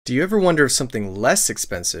Do you ever wonder if something less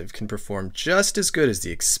expensive can perform just as good as the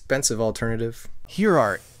expensive alternative? Here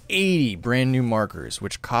are 80 brand new markers,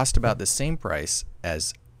 which cost about the same price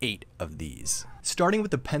as 8 of these. Starting with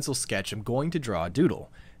the pencil sketch, I'm going to draw a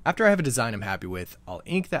doodle. After I have a design I'm happy with, I'll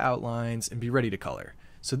ink the outlines and be ready to color.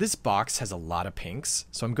 So this box has a lot of pinks,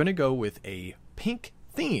 so I'm going to go with a pink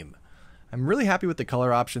theme. I'm really happy with the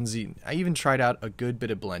color options. I even tried out a good bit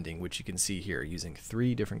of blending, which you can see here using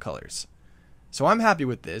 3 different colors. So I'm happy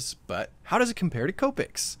with this, but how does it compare to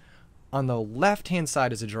Copics? On the left-hand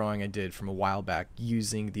side is a drawing I did from a while back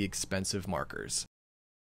using the expensive markers.